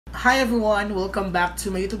Hi everyone, welcome back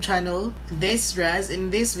to my YouTube channel. This is Raz.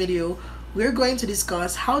 In this video, we're going to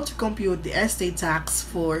discuss how to compute the estate tax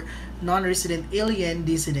for non-resident alien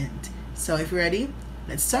dissident. So if you're ready,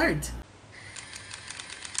 let's start.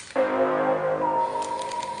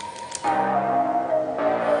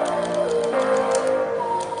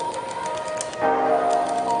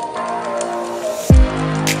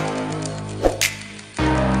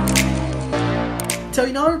 So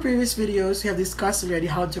in our previous videos, we have discussed already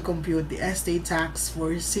how to compute the estate tax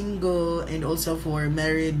for single and also for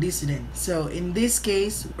married dissident. So in this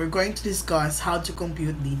case, we're going to discuss how to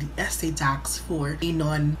compute the estate tax for a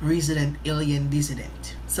non-resident alien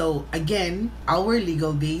dissident. So again, our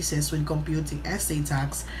legal basis when computing estate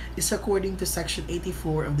tax is according to Section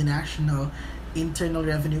 84 of the National Internal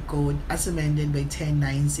Revenue Code as amended by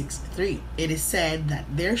 10963. It is said that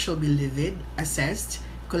there shall be levied, assessed,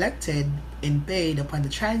 collected, and paid upon the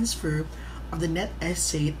transfer of the net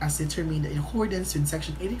estate as determined in accordance with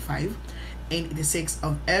Section 85 and 86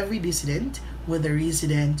 of every dissident, whether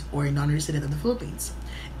resident or non-resident of the Philippines,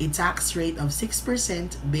 a tax rate of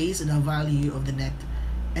 6% based on the value of the net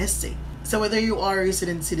estate. So whether you are a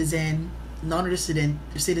resident citizen, non-resident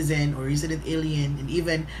citizen, or resident alien, and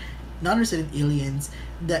even non-resident aliens,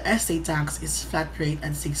 the estate tax is flat rate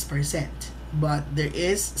at 6%. But there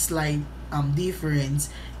is slight difference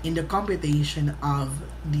in the computation of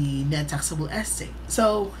the net taxable estate.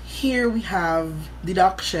 So here we have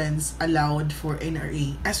deductions allowed for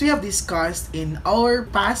NRA. As we have discussed in our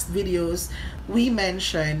past videos, we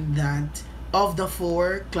mentioned that of the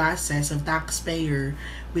four classes of taxpayer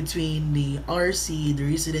between the RC, the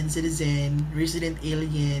resident citizen, resident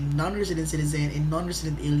alien, non-resident citizen, and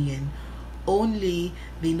non-resident alien, only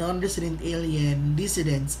the non-resident alien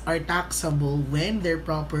dissidents are taxable when their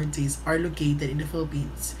properties are located in the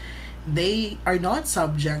Philippines. They are not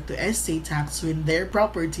subject to estate tax when their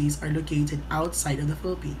properties are located outside of the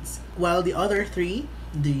Philippines. While the other three,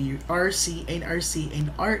 the RC, NRC, and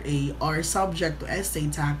RA, are subject to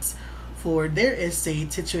estate tax for their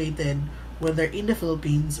estate situated whether in the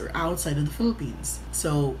Philippines or outside of the Philippines.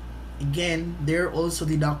 So again, there are also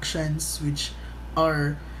deductions which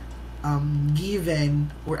are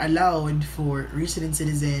given or allowed for resident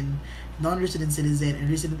citizen, non-resident citizen, and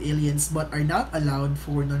resident aliens, but are not allowed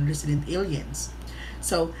for non-resident aliens.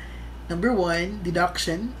 So, number one,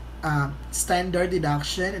 deduction, standard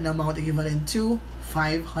deduction, an amount equivalent to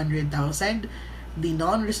 500,000. The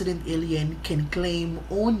non-resident alien can claim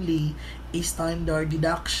only a standard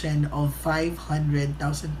deduction of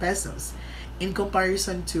 500,000 pesos. In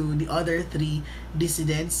comparison to the other three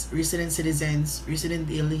dissidents, resident citizens, resident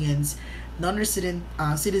aliens, non-resident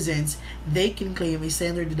citizens, they can claim a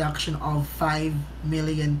standard deduction of 5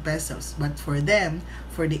 million pesos. But for them,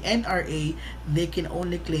 for the NRA, they can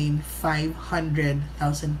only claim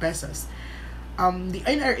 500,000 pesos. The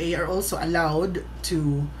NRA are also allowed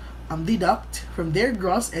to deduct from their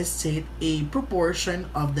gross estate a proportion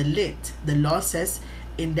of the lit, the losses,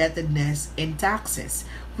 indebtedness, and taxes,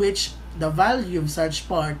 which the value of such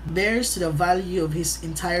part bears to the value of his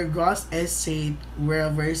entire gross estate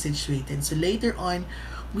wherever situated. So later on,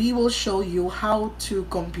 we will show you how to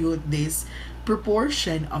compute this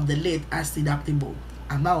proportion of the lit as deductible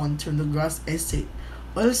amount from the gross estate.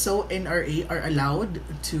 Also, NRA are allowed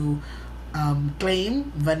to claim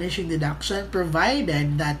vanishing deduction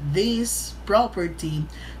provided that this property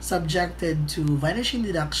subjected to vanishing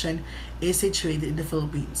deduction is situated in the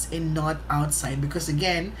Philippines and not outside, because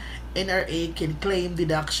again, NRA can claim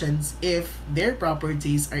deductions if their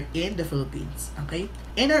properties are in the Philippines. Okay,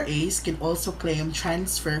 NRAs can also claim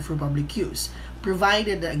transfer for public use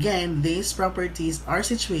provided that, again, these properties are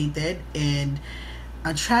situated and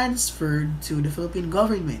transferred to the Philippine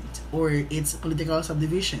government or its political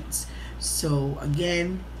subdivisions. So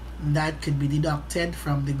again, that could be deducted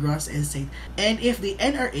from the gross estate. And if the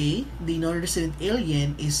NRA, the non-resident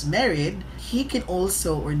alien, is married, he can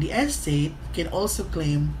also, or the estate can also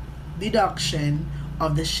claim deduction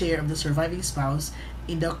of the share of the surviving spouse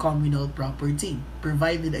in the communal property,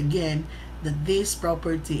 provided again that this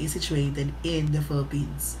property is situated in the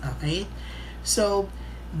Philippines. Okay, so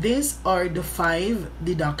these are the 5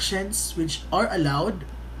 deductions which are allowed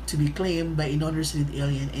to be claimed by a non-resident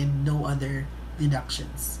alien and no other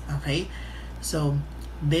deductions. Okay, so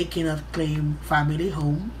they cannot claim family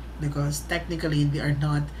home because technically they are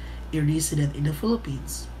not a resident in the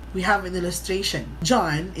Philippines. We have an illustration.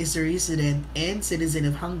 John is a resident and citizen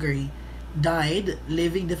of Hungary, died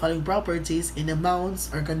leaving the following properties in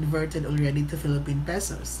amounts are converted already to Philippine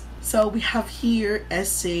pesos. So we have here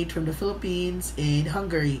estate from the Philippines and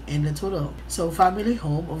Hungary and the total. So family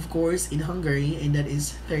home, of course, in Hungary, and that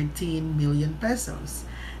is 13 million pesos.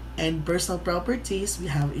 And personal properties, we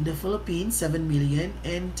have in the Philippines 7 million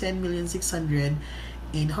and 10,600,000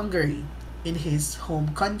 in Hungary, in his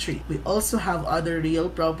home country. We also have other real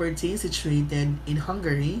properties situated in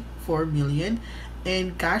Hungary, 4 million,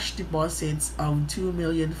 and cash deposits of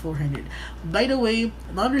 2,400,000. By the way,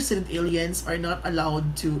 non-resident aliens are not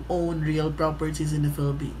allowed to own real properties in the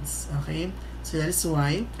Philippines. Okay? So that is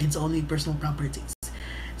why it's only personal properties.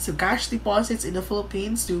 So cash deposits in the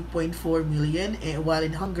Philippines, 2.4 million, while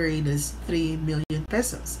in Hungary, there's 3 million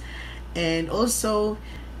pesos. And also,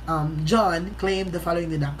 John claimed the following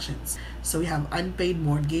deductions. So we have unpaid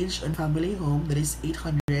mortgage on family home, that is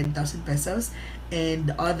 800,000 pesos.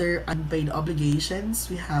 And other unpaid obligations,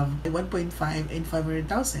 we have 1.5 and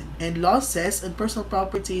 500,000. And losses on personal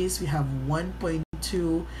properties, we have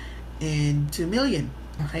 1.2 and 2 million.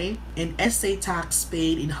 Okay? And estate tax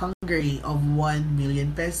paid in Hungary of 1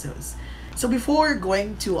 million pesos. So before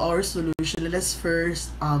going to our solution, let us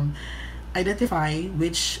first identify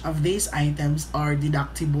which of these items are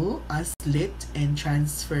deductible as lit and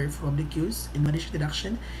transfer for public use in monetary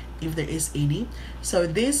deduction, if there is any. So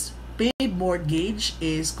this paid mortgage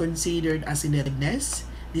is considered as indebtedness,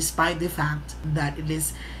 despite the fact that it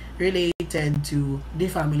is related to the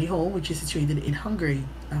family home, which is situated in Hungary.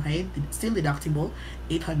 Okay, still deductible,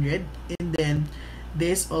 800. And then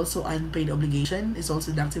this also unpaid obligation is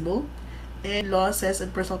also deductible. And losses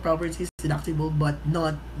and personal property is deductible, but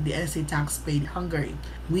not the estate tax paid in Hungary.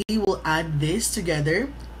 We will add this together.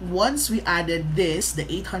 Once we added this,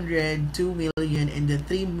 the 800, 2 million, and the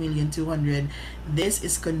 3,200,000, this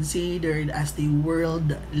is considered as the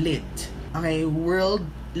world lit. Okay, world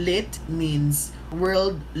lit means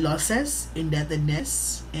world losses,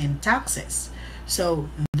 indebtedness, and taxes. So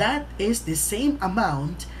that is the same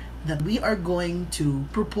amount that we are going to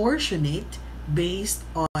proportionate based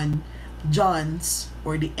on John's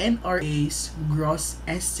or the NRA's gross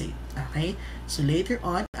estate. Okay, so later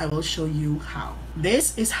on I will show you how.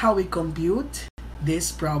 This is how we compute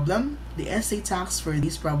this problem, the estate tax for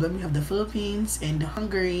this problem. We have the Philippines and the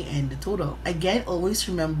Hungary and the total. Again, always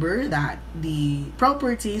remember that the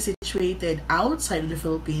properties situated outside of the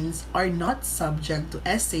Philippines are not subject to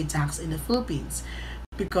estate tax in the Philippines,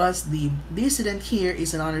 because the resident here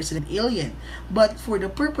is a non-resident alien. But for the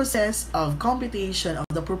purposes of computation of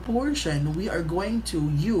the proportion, we are going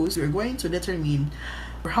to determine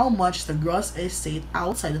how much the gross estate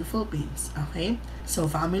outside of the Philippines. Okay, so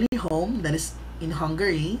family home, that is in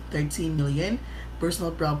Hungary, 13 million,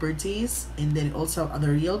 personal properties, and then also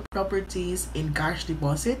other real properties in cash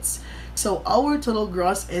deposits. So our total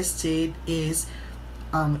gross estate is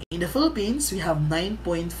in the Philippines, we have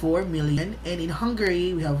 9.4 million, and in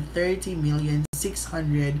Hungary, we have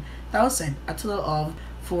 30,600,000, a total of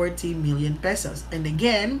 40 million pesos. And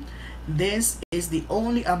again, this is the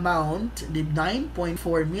only amount, the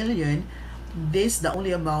 9.4 million, this is the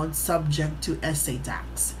only amount subject to estate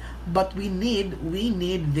tax. But we need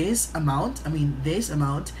this amount, this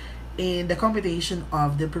amount in the computation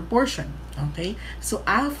of the proportion. Okay, so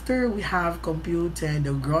after we have computed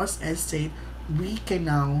the gross estate, we can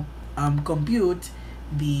now compute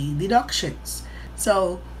the deductions.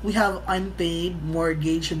 So we have unpaid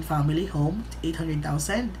mortgage and family home,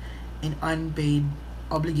 800,000, and unpaid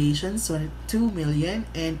obligations, so 2 million,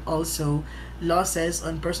 and also losses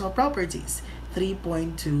on personal properties,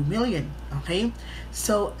 3.2 million. Okay,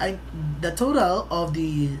 so the total of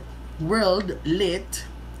the world lit,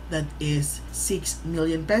 that is 6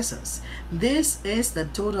 million pesos. This is the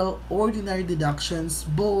total ordinary deductions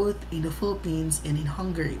both in the Philippines and in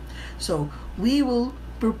Hungary. So we will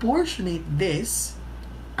proportionate this,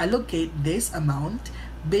 allocate this amount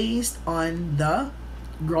based on the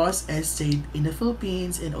gross estate in the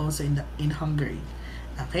Philippines and also in Hungary.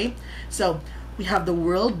 Okay, so we have the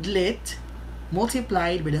world lit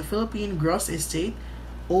multiplied by the Philippine gross estate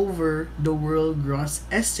over the world gross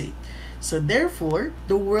estate. So therefore,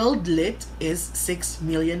 the world lit is 6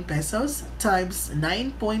 million pesos times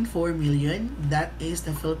 9.4 million, that is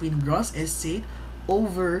the Philippine gross estate,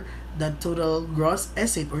 over the total gross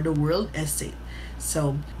estate or the world estate.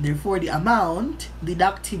 So therefore, the amount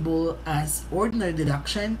deductible as ordinary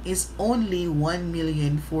deduction is only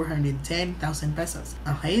 1,410,000 pesos.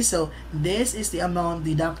 Okay, so this is the amount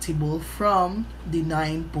deductible from the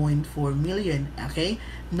 9.4 million. Okay,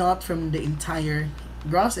 not from the entire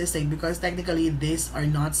gross estate, because technically these are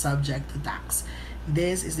not subject to tax.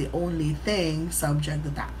 This is the only thing subject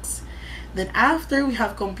to tax. Then after we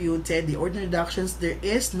have computed the ordinary deductions, there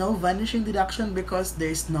is no vanishing deduction because there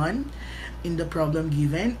is none in the problem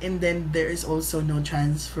given, and then there is also no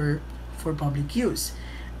transfer for public use.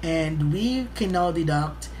 And we can now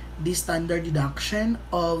deduct the standard deduction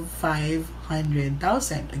of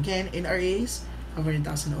 500,000. Again, in RAs,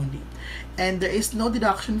 500,000 only. And there is no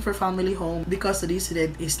deduction for family home because the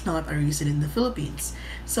resident is not a resident in the Philippines.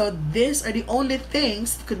 So these are the only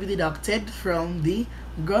things that could be deducted from the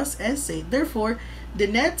gross estate. Therefore, the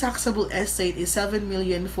net taxable estate is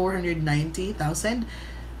 7,490,000,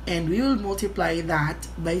 and we will multiply that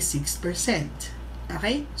by 6%.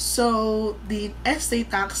 Okay? So the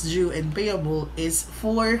estate tax due and payable is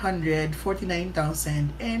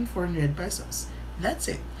 449,400 pesos. That's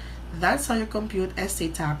it. That's how you compute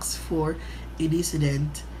estate tax for a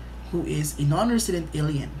resident who is a non-resident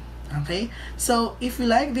alien. Okay? So if you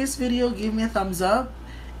like this video, give me a thumbs up.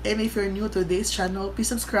 And if you're new to this channel, please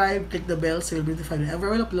subscribe, click the bell so you'll be notified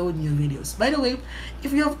whenever I will upload new videos. By the way,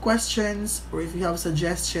 if you have questions or if you have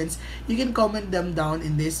suggestions, you can comment them down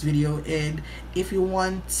in this video. And if you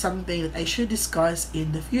want something that I should discuss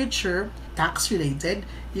in the future, tax related,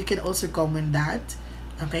 you can also comment that.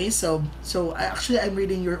 Okay, so actually I'm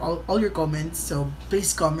reading all your comments, so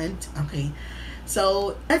please comment. Okay,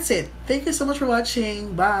 so that's it. Thank you so much for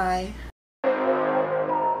watching. Bye.